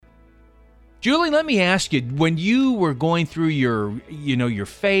Julie, let me ask you, when you were going through your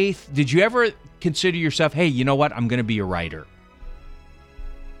faith, did you ever consider yourself, hey, you know what, I'm going to be a writer?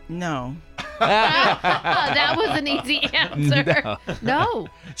 No. That was an easy answer. No.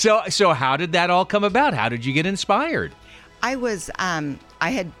 So how did that all come about? How did you get inspired? I was I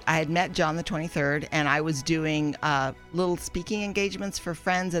had met John the 23rd, and I was doing little speaking engagements for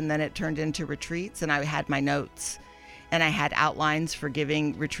friends, and then it turned into retreats, and I had my notes, and I had outlines for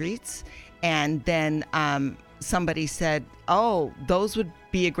giving retreats, and then somebody said, "Oh, those would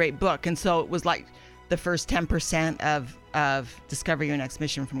be a great book," and so it was like the first 10% of Discover Your Next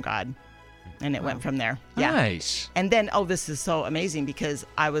Mission from God. And it went from there. Yeah. Nice. And then, this is so amazing because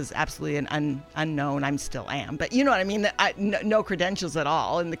I was absolutely an unknown. I still am. But you know what I mean? No credentials at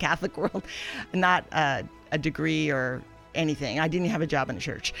all in the Catholic world. Not a degree or anything. I didn't have a job in a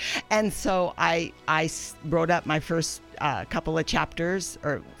church. And so I wrote up my first couple of chapters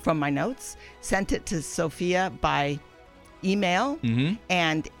from my notes, sent it to Sophia by email,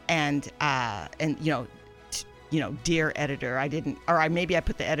 and dear editor, maybe I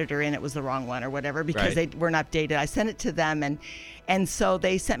put the editor in, it was the wrong one or whatever, because they weren't updated. I sent it to them, and so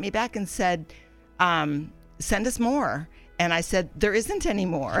they sent me back and said, send us more. And I said, there isn't any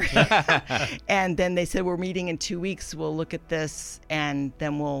more. And then they said, we're meeting in 2 weeks. We'll look at this and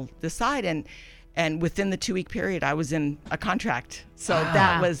then we'll decide. And within the 2 week period, I was in a contract. So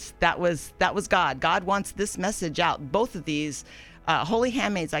that was God. God wants this message out. Both of these Holy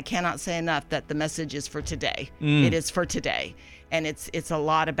Handmaids, I cannot say enough that the message is for today. It is for today. And it's a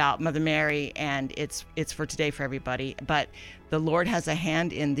lot about Mother Mary, and it's for today for everybody. But the Lord has a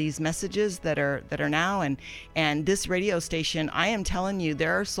hand in these messages that are now, and this radio station. I am telling you,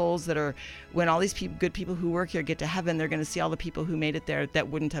 there are souls that are, when all these good people who work here get to heaven, they're going to see all the people who made it there that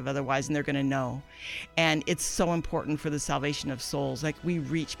wouldn't have otherwise, and they're going to know. And it's so important for the salvation of souls. Like, we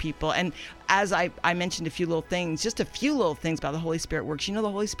reach people, and as I mentioned a few little things about the Holy Spirit works. The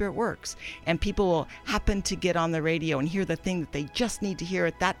Holy Spirit works, and people will happen to get on the radio and hear the thing that they just need to hear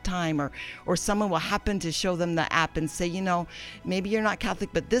at that time, or someone will happen to show them the app and say, maybe you're not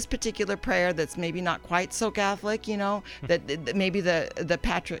Catholic, but this particular prayer that's maybe not quite so Catholic, that maybe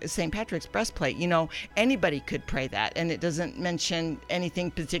the St. Patrick's breastplate, anybody could pray that, and it doesn't mention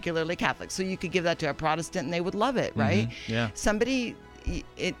anything particularly Catholic. So you could give that to a Protestant and they would love it, right? Yeah.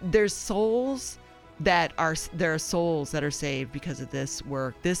 There's souls there are souls that are saved because of this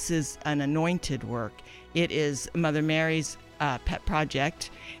work. This is an anointed work. It is Mother Mary's pet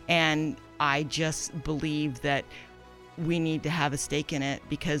project, and I just believe that we need to have a stake in it,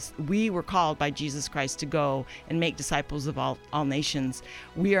 because we were called by Jesus Christ to go and make disciples of all nations.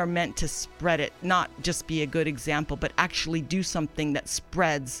 We are meant to spread it, not just be a good example, but actually do something that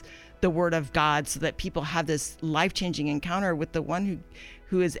spreads the word of God, so that people have this life-changing encounter with the one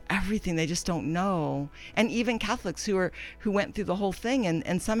who is everything they just don't know. And even Catholics who went through the whole thing,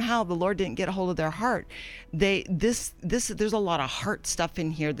 and somehow the Lord didn't get a hold of their heart. There's a lot of heart stuff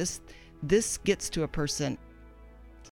in here. This gets to a person